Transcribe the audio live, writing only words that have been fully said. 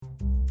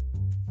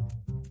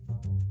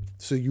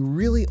So you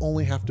really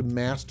only have to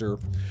master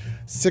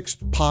 6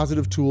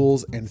 positive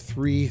tools and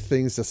 3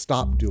 things to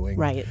stop doing.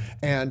 Right.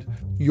 And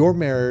your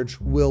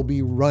marriage will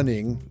be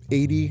running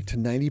 80 to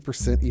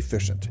 90%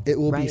 efficient. It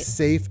will be Right.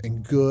 safe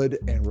and good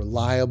and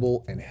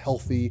reliable and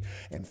healthy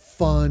and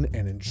fun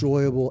and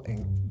enjoyable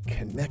and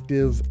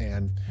connective,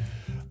 and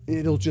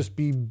it'll just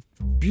be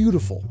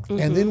beautiful.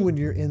 And then when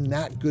you're in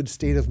that good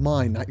state of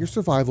mind, not your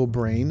survival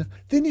brain,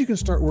 then you can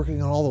start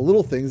working on all the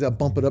little things that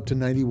bump it up to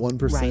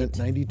 91%, Right.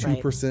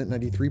 92%,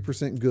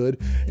 93%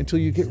 good until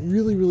you get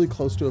really, really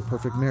close to a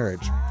perfect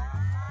marriage.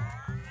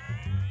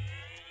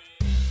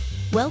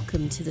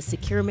 Welcome to the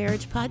Secure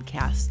Marriage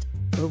Podcast,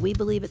 where we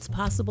believe it's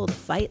possible to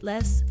fight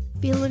less,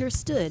 feel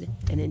understood,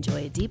 and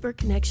enjoy a deeper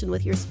connection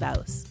with your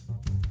spouse.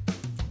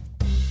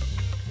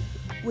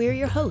 We're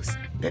your hosts.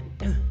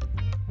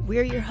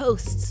 We're your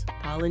hosts,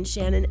 Paul and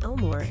Shannon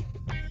Elmore.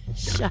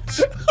 Shush.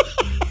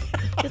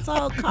 It's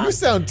all You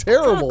sound It's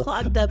terrible. all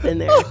clogged up in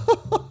there.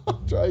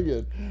 Try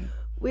again.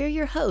 We're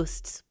your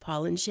hosts,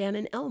 Paul and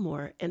Shannon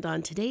Elmore, and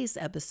on today's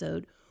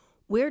episode,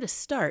 where to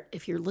start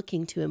if you're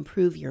looking to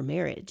improve your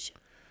marriage.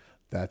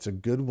 That's a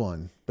good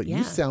one. But Yeah.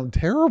 you sound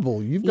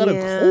terrible. You've got Yeah.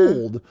 a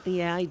cold.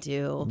 Yeah, I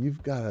do.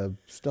 You've got a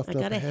stuffed I up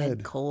got a head.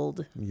 head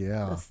cold.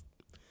 Yeah.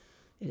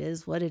 It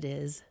is what it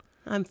is.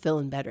 I'm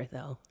feeling better,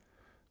 though.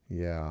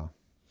 Yeah.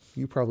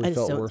 You I probably just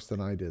felt don't- worse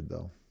than I did,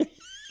 though.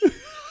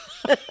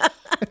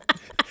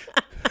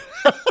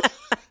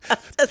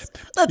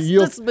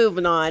 Let's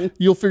moving on.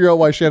 You'll figure out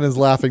why Shannon's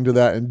laughing to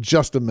that in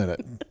just a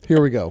minute.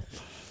 Here we go.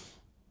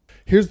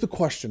 Here's the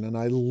question, and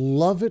I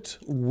love it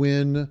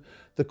when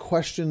the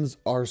questions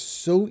are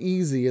so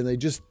easy and they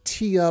just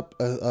tee up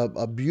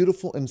a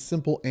beautiful and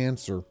simple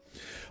answer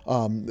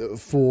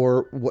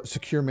for what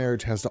secure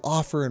marriage has to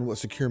offer and what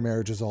secure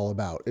marriage is all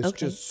about. It's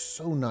Okay. just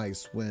so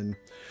nice when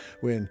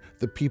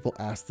the people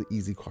ask the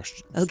easy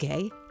questions.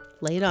 Okay,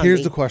 lay it on Here's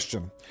me. the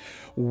question.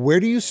 Where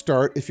do you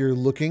start if you're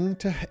looking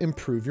to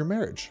improve your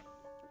marriage?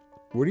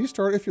 Where do you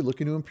start if you're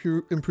looking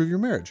to improve your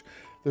marriage?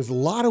 There's a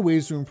lot of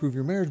ways to improve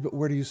your marriage, but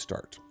where do you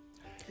start?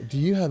 Do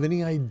you have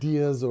any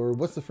ideas, or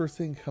what's the first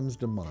thing that comes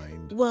to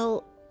mind?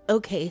 Well,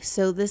 okay,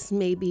 so this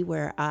may be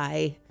where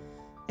I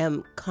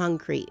am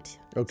concrete.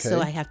 Okay.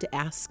 So I have to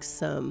ask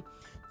some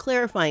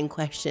clarifying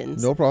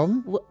questions. No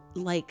problem.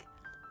 Like,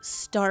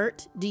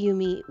 start, do you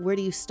mean, where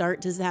do you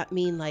start? Does that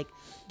mean, like,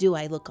 do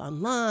I look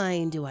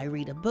online? Do I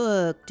read a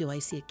book? Do I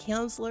see a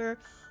counselor?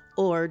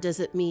 Or does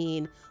it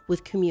mean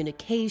with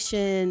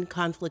communication,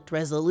 conflict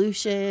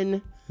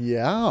resolution?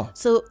 Yeah,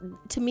 So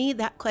to me,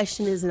 that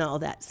question isn't all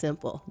that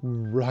simple.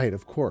 right,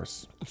 of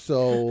course.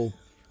 So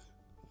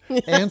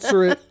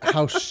answer it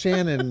how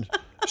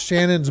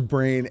Shannon's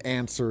brain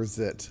answers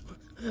it.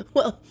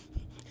 Well,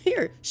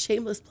 here,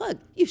 shameless plug.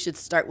 You should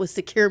start with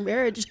Secure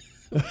Marriage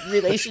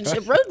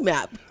Relationship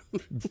Roadmap.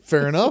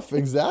 Fair enough.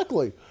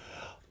 Exactly.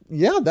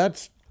 Yeah,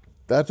 that's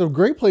a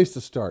great place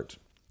to start.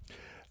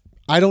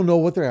 I don't know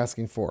what they're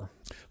asking for.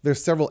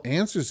 There's several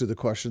answers to the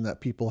question that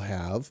people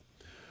have,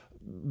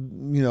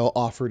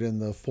 offered in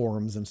the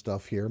forums and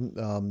stuff here.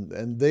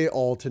 And they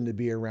all tend to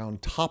be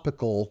around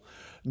topical,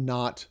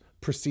 not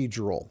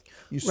procedural.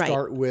 You Right.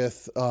 start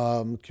with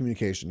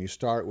communication. You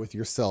start with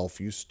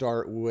yourself. You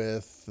start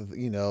with,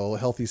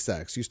 healthy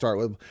sex. You start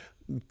with,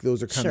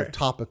 those are kind Sure. of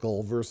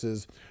topical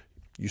versus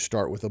you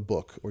start with a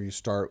book, or you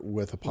start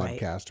with a Right.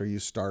 podcast, or you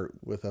start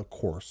with a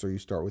course, or you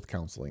start with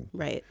counseling.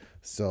 Right.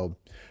 So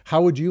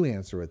how would you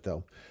answer it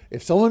though?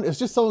 If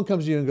just someone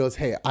comes to you and goes,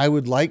 "Hey, I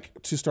would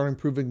like to start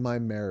improving my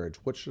marriage.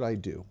 What should I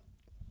do?"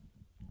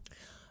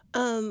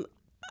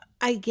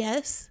 I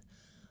guess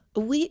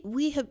we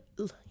have,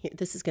 here,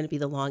 this is going to be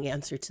the long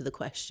answer to the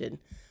question.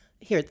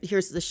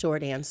 Here's the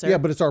short answer. Yeah,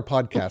 but it's our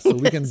podcast, so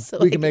we can So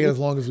we I can make it as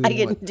long as we I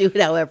can want. do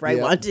it however I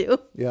Yeah. want to.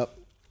 Yep.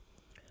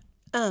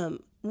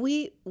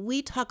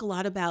 We talk a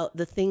lot about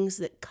the things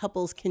that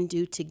couples can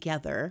do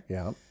together,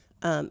 Yeah.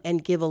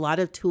 and give a lot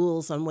of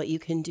tools on what you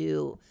can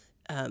do,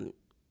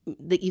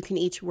 that you can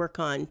each work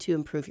on to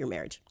improve your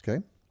marriage.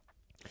 Okay.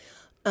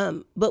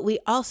 But we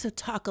also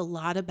talk a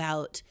lot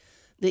about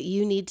that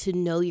you need to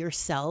know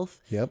yourself,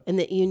 Yep. and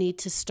that you need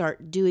to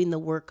start doing the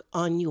work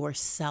on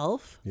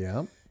yourself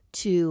Yeah.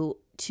 to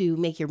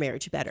make your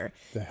marriage better.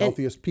 The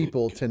healthiest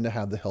people tend to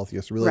have the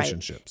healthiest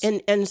relationships.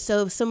 Right. And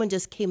so if someone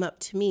just came up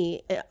to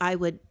me, I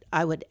would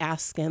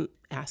ask them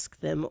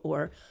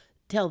or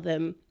tell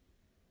them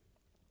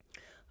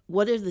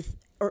what are the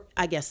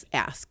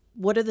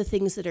what are the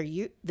things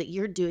that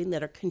you're doing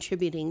that are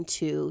contributing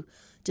to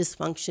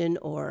dysfunction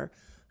or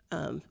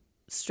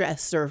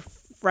stress or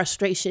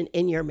frustration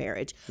in your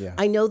marriage. Yeah.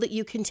 I know that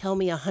you can tell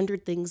me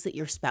 100 things that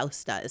your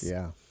spouse does.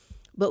 Yeah.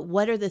 But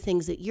what are the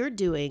things that you're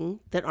doing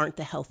that aren't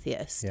the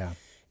healthiest? Yeah.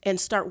 And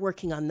start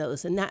working on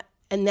those. And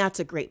that's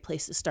a great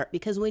place to start,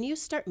 because when you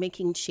start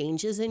making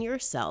changes in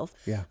yourself,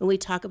 Yeah. and we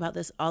talk about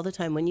this all the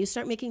time, when you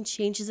start making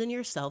changes in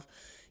yourself,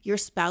 your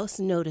spouse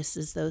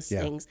notices those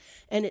Yeah. things.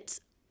 And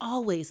it's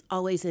always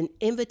an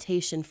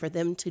invitation for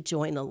them to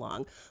join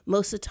along.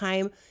 Most of the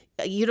time,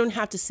 you don't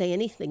have to say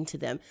anything to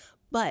them,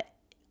 but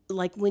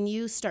like when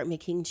you start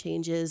making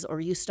changes or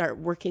you start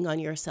working on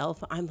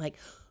yourself, I'm like,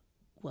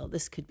 well,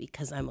 this could be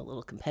because I'm a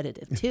little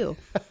competitive too.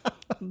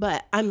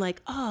 But I'm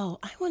like, oh,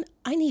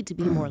 I need to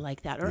be more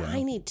like that, or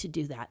I need to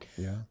do that.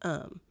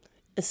 Yeah.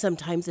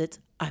 Sometimes it's,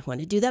 I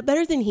want to do that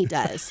better than he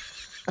does.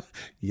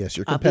 Yes,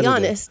 you're I'll be competitive.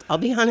 honest. I'll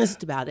be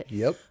honest about it.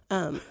 Yep.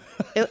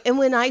 And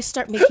when I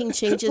start making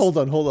changes, Hold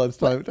on.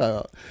 Time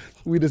out.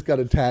 We just got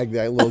to tag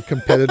that little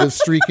competitive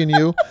streak in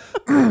you.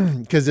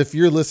 Because if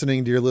you're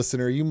listening, dear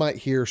listener, you might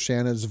hear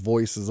Shanna's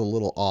voice is a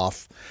little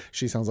off.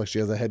 She sounds like she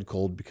has a head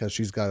cold because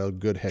she's got a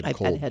good head I've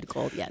cold. had head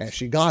cold, yes. And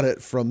she got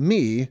it from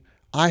me.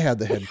 I had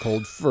the head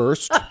cold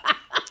first.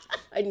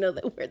 I know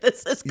that where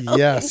this is going.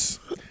 Yes.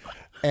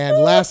 And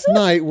last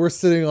night we're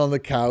sitting on the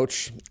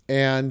couch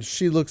and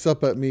she looks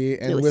up at me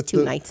and It was with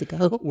 2 nights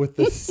ago. with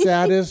the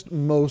saddest,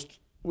 most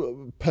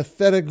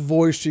pathetic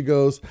voice, she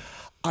goes,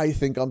 I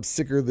think I'm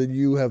sicker than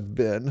you have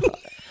been.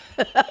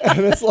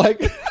 And it's like,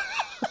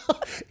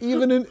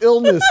 even in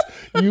illness,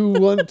 you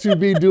want to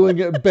be doing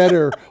it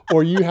better,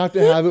 or you have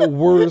to have it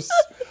worse,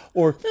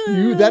 or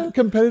you, that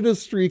competitive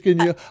streak in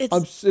you,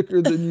 I'm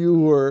sicker than you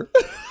were.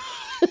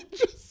 It's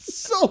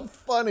just so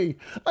funny.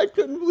 I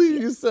couldn't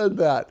believe you said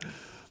that.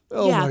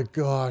 Oh Yeah. my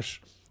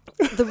gosh.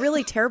 The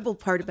really terrible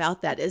part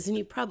about that is, and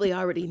you probably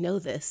already know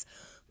this,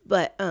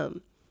 but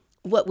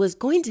what was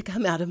going to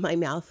come out of my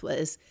mouth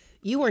was,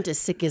 you weren't as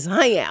sick as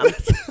I am.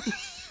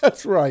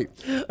 That's right.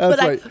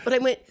 That's right. But I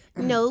went,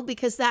 no,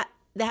 because that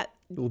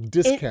Little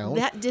discount.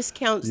 that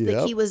discounts that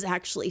Yep. he was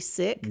actually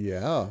sick.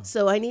 Yeah.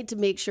 So I need to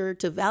make sure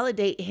to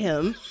validate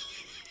him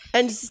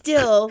and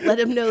still let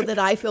him know that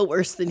I feel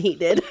worse than he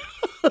did.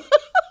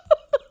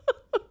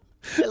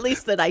 At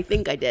least that I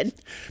think I did.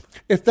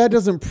 If that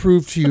doesn't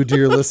prove to you,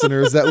 dear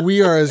listeners, that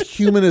we are as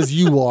human as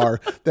you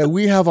are, that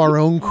we have our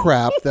own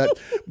crap,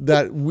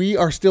 that we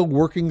are still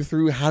working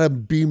through how to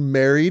be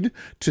married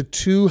to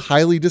two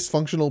highly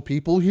dysfunctional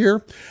people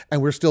here,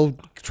 and we're still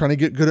trying to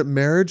get good at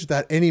marriage,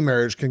 that any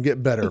marriage can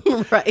get better.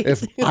 Right.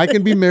 If I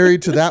can be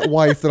married to that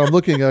wife that I'm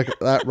looking at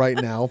right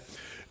now,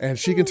 and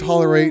she can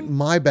tolerate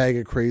my bag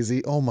of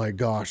crazy, oh my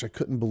gosh, I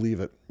couldn't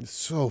believe it. It's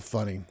so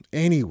funny.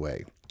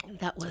 Anyway.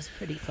 That was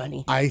pretty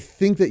funny. I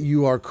think that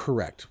you are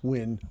correct.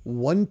 When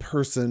one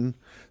person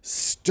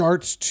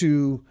starts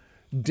to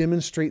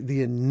demonstrate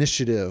the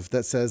initiative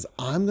that says,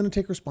 I'm going to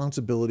take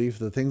responsibility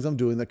for the things I'm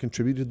doing that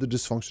contribute to the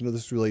dysfunction of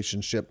this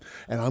relationship,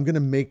 and I'm going to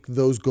make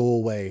those go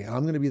away, and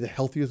I'm going to be the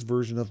healthiest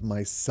version of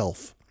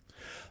myself.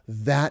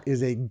 That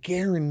is a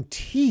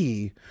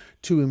guarantee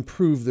to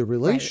improve the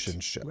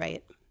relationship.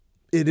 Right.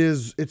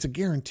 It's a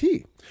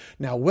guarantee.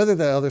 Now, whether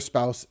the other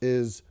spouse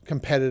is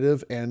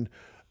competitive and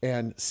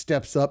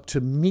steps up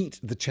to meet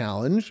the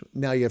challenge.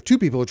 Now you have two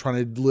people who are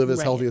trying to live as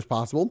healthy as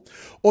possible,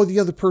 or the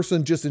other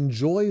person just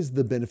enjoys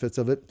the benefits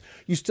of it.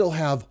 You still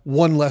have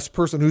one less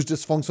person who's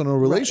dysfunctional in a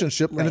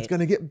relationship, and it's going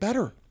to get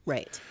better.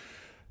 Right.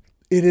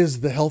 It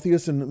is the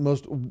healthiest and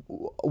most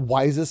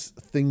wisest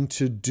thing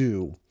to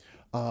do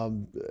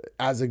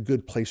as a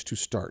good place to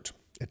start.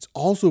 It's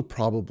also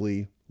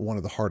probably one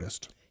of the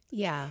hardest.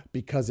 Yeah.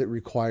 Because it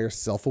requires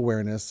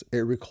self-awareness,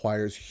 it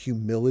requires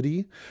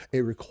humility,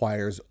 it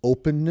requires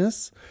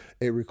openness,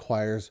 it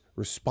requires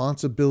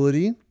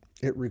responsibility,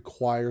 it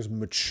requires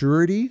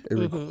maturity, it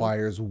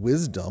requires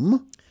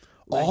wisdom.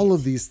 Right. All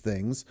of these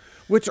things,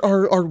 which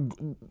are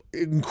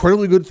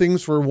incredibly good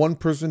things for one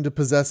person to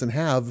possess and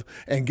have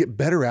and get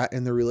better at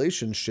in the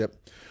relationship.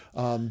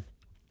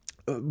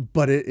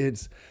 But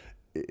it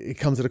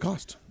comes at a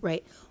cost.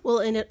 Right. Well,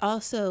 and it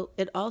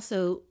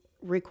also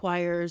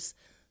requires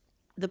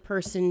the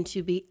person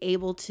to be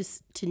able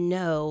to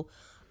know,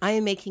 I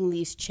am making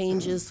these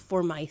changes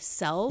for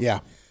myself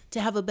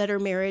to have a better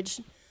marriage.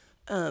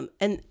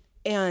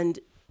 And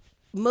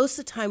most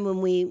of the time when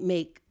we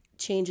make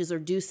changes or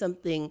do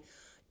something,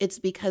 it's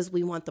because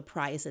we want the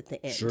prize at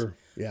the end. Sure.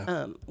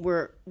 Yeah.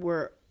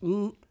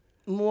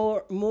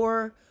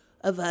 More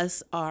of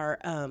us are,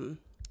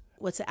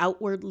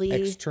 outwardly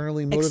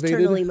externally motivated.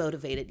 Externally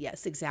motivated.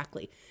 Yes,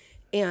 exactly.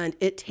 And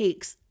it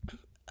takes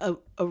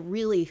a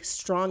really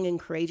strong and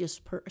courageous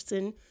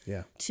person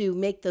to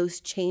make those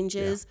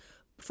changes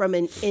from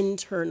an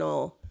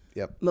internal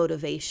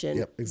motivation.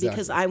 Yep, exactly.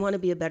 Because I want to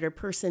be a better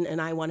person and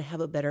I want to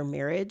have a better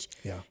marriage.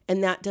 Yeah.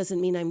 And that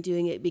doesn't mean I'm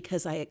doing it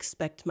because I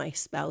expect my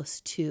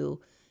spouse to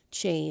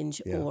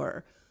change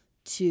or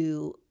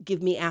to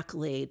give me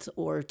accolades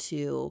or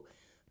to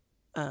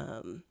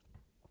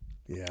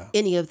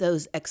any of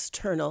those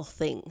external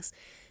things.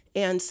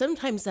 And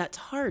sometimes that's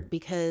hard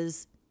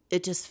because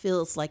it just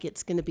feels like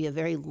it's going to be a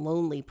very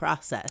lonely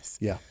process.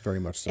 Yeah, very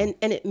much so.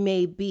 And it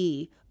may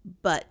be,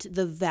 but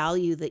the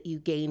value that you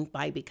gain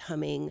by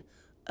becoming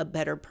a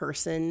better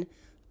person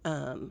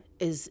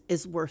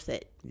is worth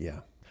it.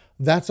 Yeah.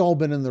 That's all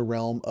been in the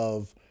realm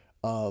of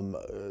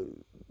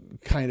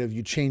kind of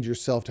you change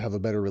yourself to have a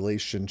better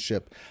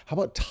relationship. How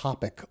about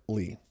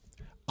topically?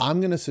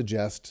 I'm going to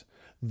suggest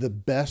the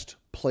best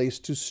place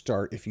to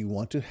start if you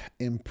want to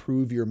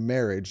improve your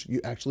marriage,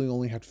 you actually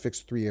only have to fix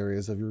 3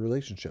 areas of your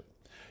relationship.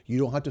 You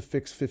don't have to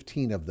fix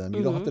 15 of them.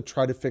 You don't have to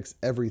try to fix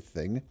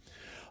everything.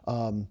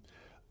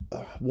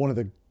 one of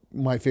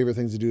my favorite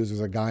things to do is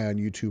there's a guy on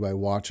YouTube I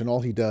watch, and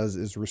all he does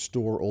is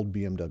restore old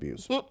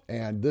BMWs.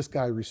 And this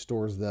guy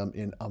restores them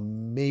in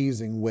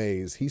amazing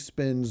ways. He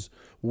spends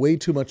way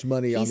too much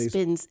money on He these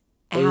spends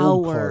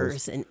old hours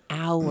cars. and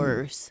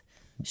hours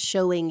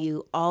showing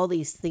you all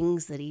these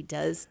things that he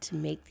does to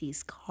make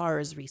these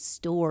cars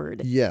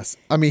restored. Yes.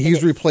 I mean,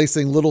 he's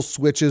replacing little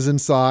switches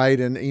inside,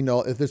 and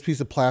if this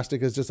piece of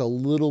plastic is just a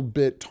little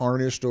bit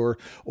tarnished or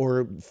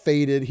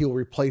faded, he'll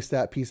replace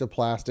that piece of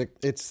plastic.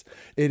 It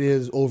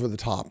is over the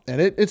top.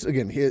 And it's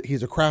again,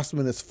 he's a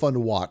craftsman. It's fun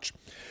to watch.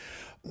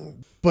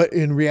 But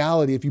in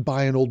reality, if you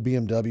buy an old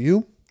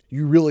BMW,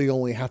 you really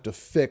only have to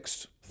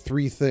fix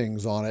 3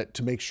 things on it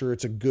to make sure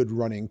it's a good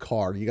running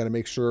car. You got to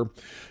make sure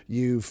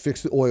you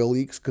fix the oil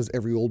leaks, because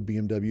every old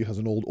BMW has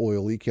an old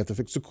oil leak. You have to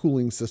fix the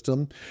cooling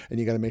system, and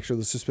you got to make sure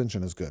the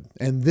suspension is good.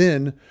 And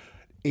then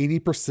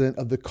 80%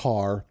 of the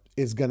car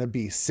is going to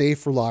be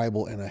safe,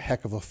 reliable, and a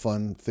heck of a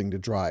fun thing to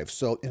drive.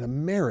 So in a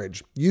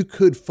marriage, you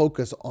could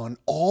focus on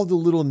all the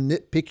little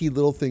nitpicky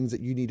little things that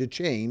you need to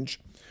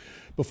change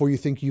before you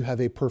think you have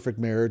a perfect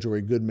marriage or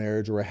a good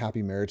marriage or a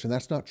happy marriage. And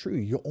that's not true.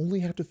 You only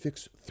have to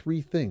fix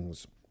 3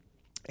 things.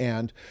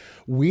 And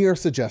we are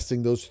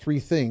suggesting those 3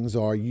 things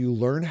are: you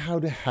learn how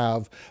to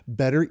have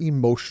better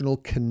emotional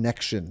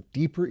connection,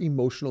 deeper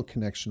emotional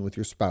connection with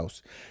your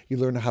spouse. You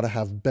learn how to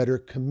have better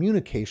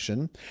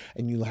communication,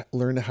 and you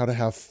learn how to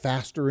have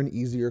faster and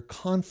easier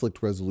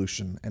conflict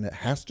resolution. And it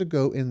has to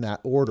go in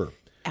that order.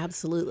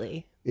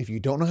 Absolutely. If you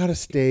don't know how to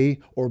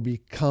stay or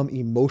become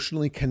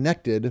emotionally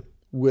connected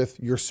with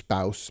your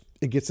spouse,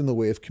 it gets in the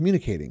way of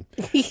communicating.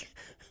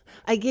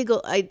 I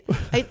giggle.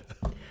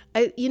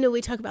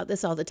 We talk about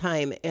this all the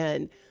time,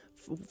 and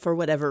for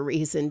whatever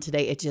reason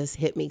today, it just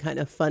hit me kind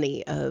of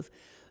funny.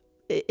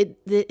 It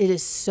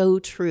is so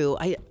true.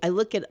 I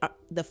look at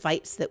the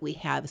fights that we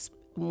have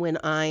when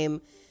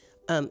I'm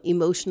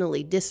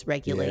emotionally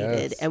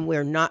dysregulated Yes. and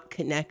we're not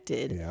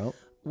connected. Yeah.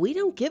 We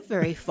don't get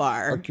very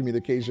far. Our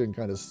communication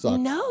kind of sucks.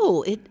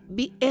 No,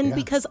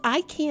 because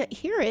I can't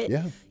hear it.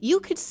 Yeah. You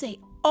could say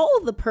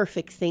all the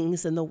perfect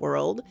things in the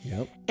world,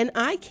 Yep. and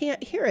I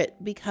can't hear it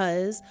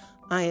because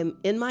I am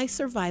in my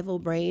survival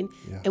brain,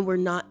 Yeah. and we're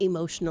not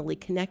emotionally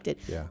connected.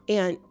 Yeah.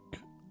 And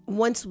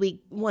once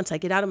I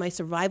get out of my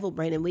survival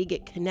brain and we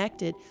get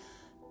connected,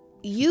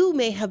 you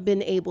may have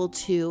been able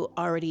to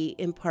already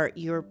impart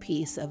your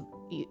piece of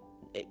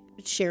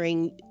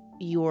sharing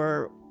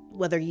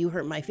whether you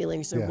hurt my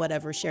feelings or Yeah.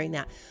 whatever, sharing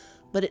that.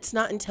 But it's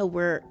not until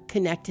we're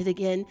connected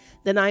again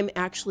that I'm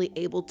actually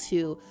able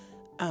to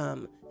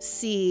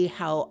see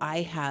how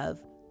I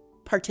have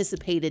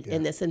participated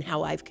in this and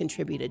how I've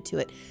contributed to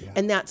it. Yeah.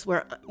 And that's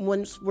where,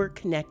 once we're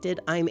connected,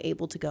 I'm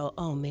able to go,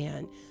 oh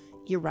man,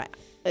 you're right.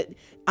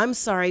 I'm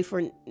sorry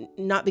for,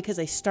 not because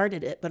I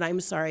started it, but I'm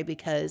sorry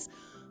because,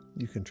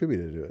 You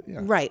contributed to it. Yeah.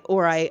 right.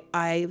 Or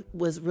I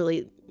was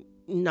really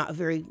not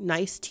very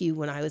nice to you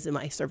when I was in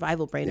my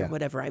survival brain or Yeah.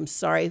 whatever. I'm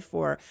sorry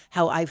for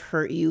how I've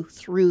hurt you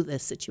through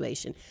this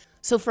situation.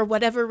 So for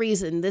whatever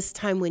reason, this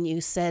time when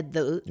you said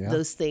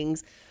those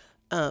things,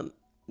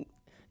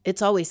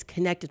 it's always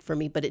connected for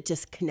me, but it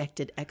just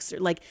connected extra.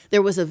 Like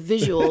there was a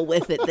visual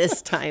with it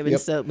this time, and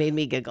so it made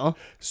me giggle.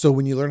 So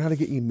when you learn how to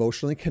get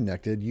emotionally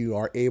connected, you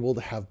are able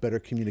to have better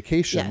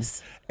communication.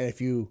 Yes. And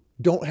if you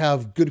don't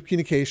have good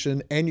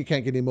communication and you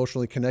can't get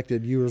emotionally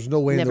connected, there's no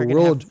way Never in the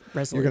gonna world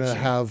have you're going to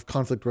resolution. have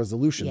conflict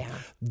resolution. Yeah.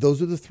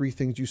 Those are the 3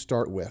 things you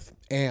start with.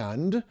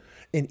 And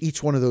in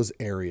each one of those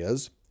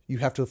areas, you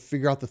have to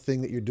figure out the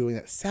thing that you're doing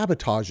that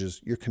sabotages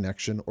your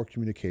connection or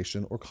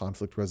communication or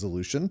conflict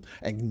resolution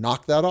and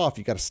knock that off.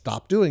 You got to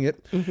stop doing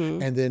it.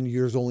 Mm-hmm. And then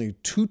there's only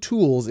 2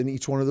 tools in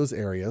each one of those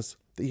areas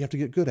that you have to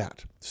get good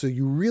at. So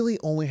you really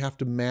only have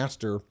to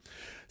master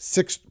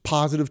 6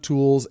 positive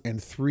tools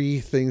and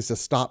 3 things to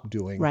stop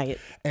doing. Right.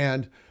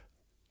 And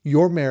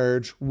your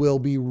marriage will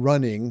be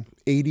running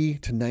 80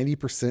 to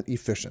 90%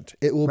 efficient.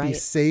 It will be Right.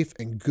 safe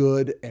and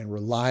good and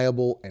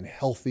reliable and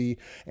healthy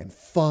and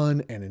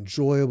fun and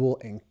enjoyable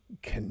and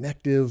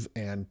connective,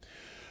 and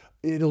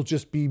it'll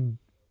just be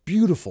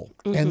beautiful.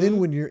 And then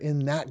when you're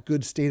in that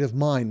good state of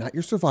mind, not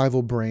your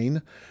survival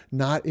brain,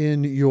 not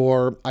in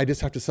your, I just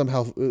have to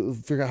somehow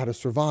figure out how to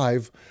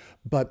survive,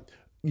 but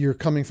you're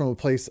coming from a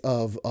place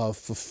of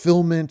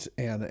fulfillment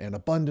and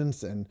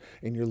abundance, and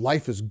your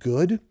life is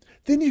good,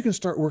 then you can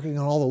start working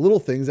on all the little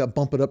things that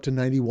bump it up to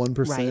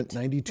 91%, Right.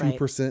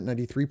 92%,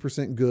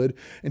 93% good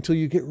until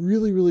you get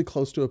really, really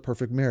close to a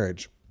perfect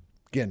marriage.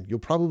 Again, you'll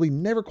probably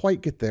never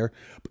quite get there,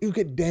 but you'll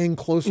get dang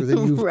closer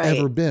than you've Right.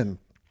 ever been.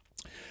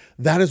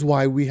 That is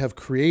why we have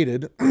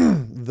created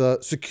the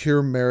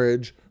Secure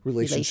Marriage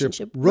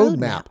Relationship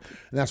Roadmap.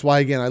 And that's why,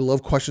 again, I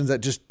love questions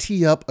that just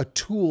tee up a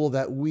tool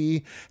that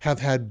we have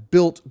had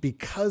built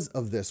because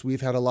of this.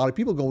 We've had a lot of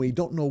people going, we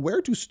don't know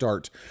where to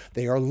start.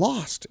 They are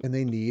lost and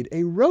they need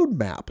a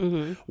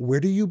roadmap. Where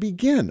do you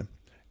begin?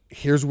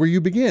 Here's where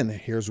you begin.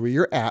 Here's where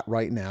you're at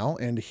right now.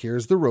 And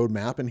here's the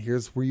roadmap. And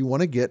here's where you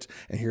want to get.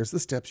 And here's the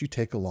steps you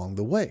take along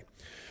the way.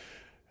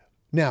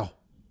 Now,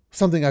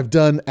 something I've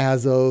done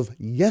as of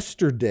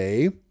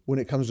yesterday when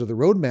it comes to the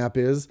roadmap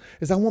is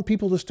I want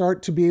people to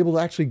start to be able to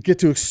actually get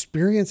to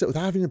experience it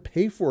without having to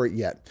pay for it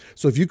yet.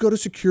 So if you go to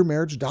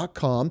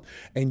securemarriage.com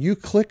and you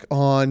click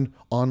on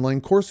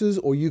online courses,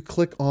 or you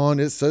click on,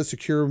 it says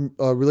Secure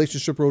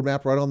Relationship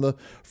Roadmap right on the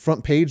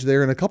front page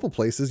there in a couple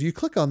places, you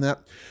click on that.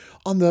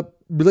 On the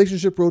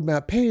Relationship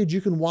Roadmap page,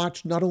 you can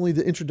watch not only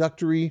the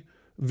introductory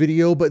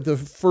video, but the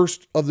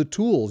first of the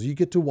tools. You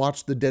get to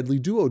watch the Deadly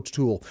Duo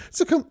tool.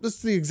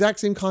 It's the exact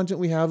same content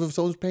we have if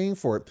someone's paying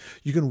for it.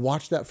 You can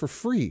watch that for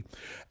free.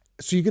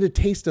 So you get a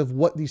taste of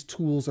what these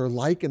tools are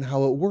like and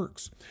how it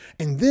works.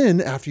 And then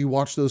after you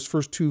watch those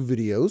first 2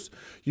 videos,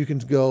 you can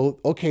go,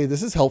 okay,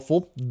 this is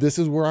helpful. This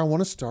is where I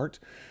want to start.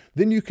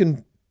 Then you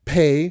can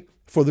pay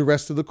for the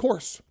rest of the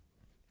course.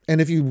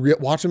 And if you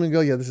watch them and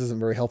go, yeah, this isn't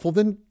very helpful,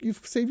 then you've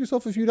saved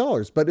yourself a few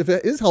dollars. But if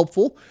it is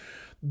helpful,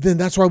 then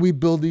that's why we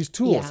build these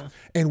tools. Yeah.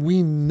 And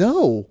we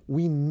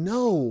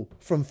know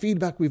from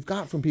feedback we've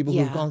got from people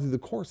who've gone through the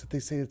course that they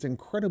say it's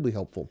incredibly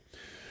helpful,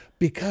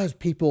 because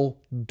people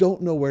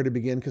don't know where to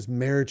begin, because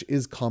marriage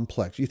is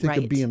complex. You think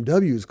of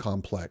BMW is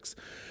complex.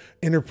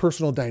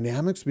 Interpersonal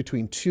dynamics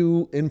between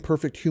 2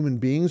 imperfect human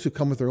beings who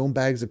come with their own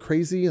bags of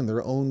crazy and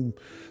their own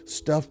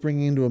stuff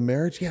bringing into a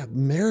marriage. Yeah,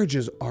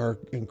 marriages are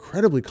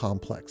incredibly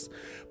complex,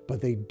 but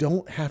they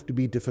don't have to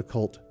be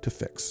difficult to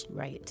fix.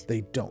 Right.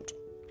 They don't.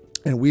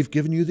 And we've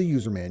given you the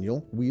user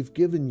manual. We've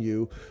given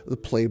you the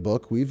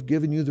playbook. We've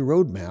given you the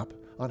roadmap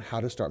on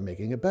how to start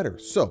making it better.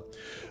 So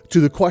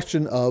to the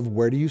question of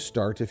where do you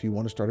start if you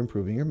want to start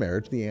improving your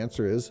marriage, the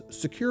answer is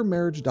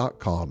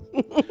securemarriage.com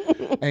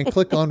and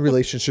click on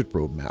Relationship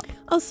Roadmap.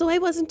 Oh, so I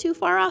wasn't too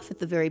far off at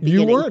the very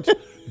beginning. You weren't,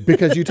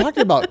 because you talked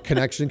about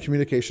connection,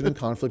 communication, and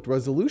conflict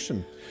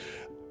resolution.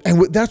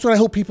 And that's what I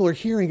hope people are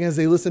hearing as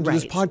they listen to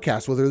this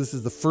podcast, whether this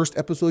is the first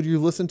episode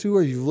you've listened to,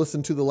 or you've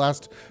listened to the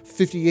last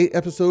 58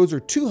 episodes or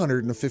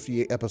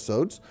 258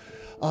 episodes.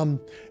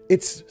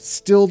 It's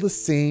still the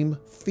same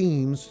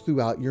themes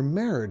throughout your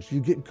marriage. You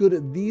get good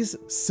at these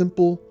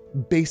simple,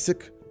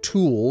 basic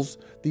tools,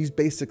 these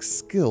basic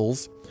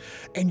skills,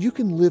 and you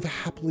can live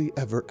happily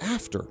ever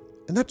after.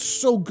 And that's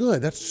so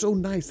good. That's so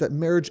nice that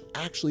marriage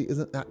actually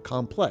isn't that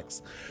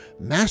complex.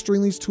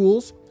 Mastering these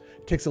tools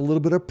takes a little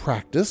bit of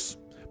practice.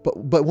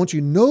 But once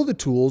you know the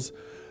tools,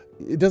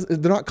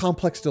 they're not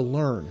complex to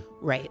learn.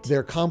 Right.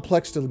 They're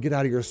complex to get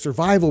out of your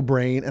survival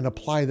brain and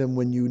apply them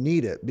when you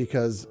need it.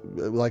 Because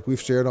like we've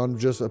shared on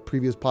just a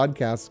previous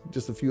podcast,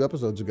 just a few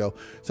episodes ago,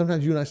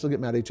 sometimes you and I still get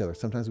mad at each other.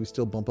 Sometimes we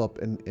still bump up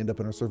and end up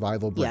in our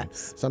survival brain.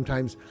 Yes.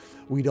 Sometimes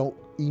we don't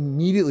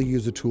immediately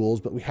use the tools,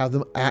 but we have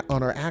them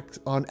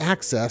on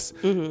access,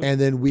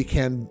 and then we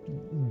can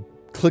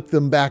click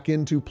them back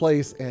into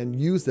place and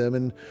use them,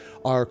 and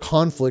our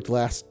conflict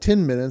lasts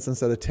 10 minutes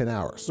instead of 10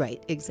 hours.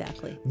 Right,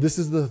 exactly. This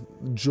is the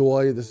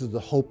joy, this is the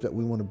hope that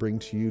we want to bring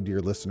to you,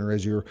 dear listener,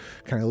 as you're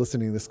kind of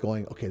listening to this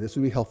going, okay, this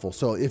would be helpful.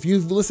 So if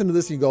you've listened to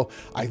this and you go,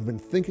 I've been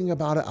thinking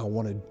about it, I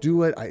want to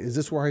do it, is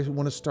this where I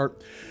want to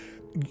start?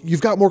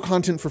 You've got more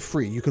content for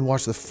free. You can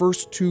watch the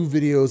first 2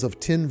 videos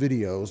of 10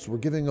 videos. We're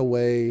giving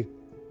away,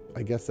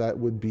 I guess that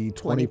would be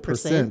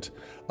 20%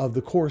 of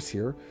the course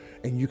here,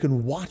 and you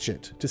can watch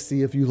it to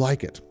see if you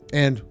like it.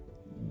 And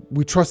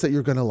we trust that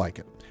you're going to like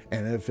it.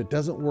 And if it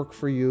doesn't work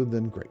for you,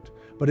 then great.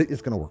 But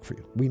it's going to work for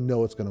you. We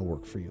know it's going to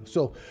work for you.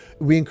 So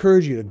we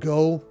encourage you to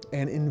go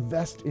and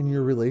invest in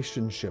your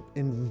relationship.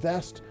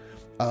 Invest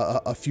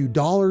a few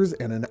dollars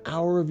and an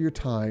hour of your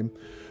time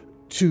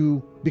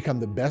to become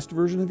the best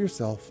version of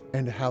yourself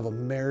and to have a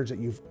marriage that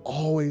you've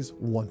always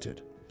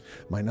wanted.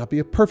 Might not be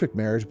a perfect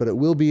marriage, but it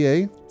will be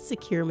a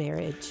secure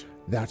marriage.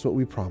 That's what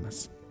we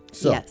promise.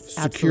 So yes,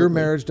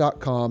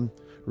 securemarriage.com,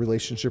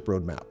 Relationship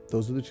Roadmap.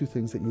 Those are the 2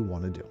 things that you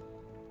want to do.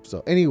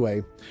 So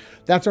anyway,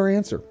 that's our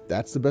answer.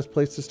 That's the best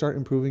place to start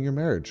improving your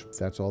marriage.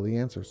 That's all the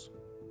answers.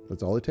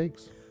 That's all it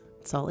takes.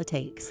 That's all it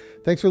takes.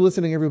 Thanks for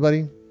listening,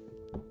 everybody.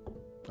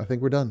 I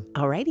think we're done.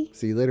 All righty.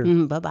 See you later.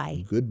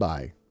 Bye-bye.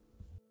 Goodbye.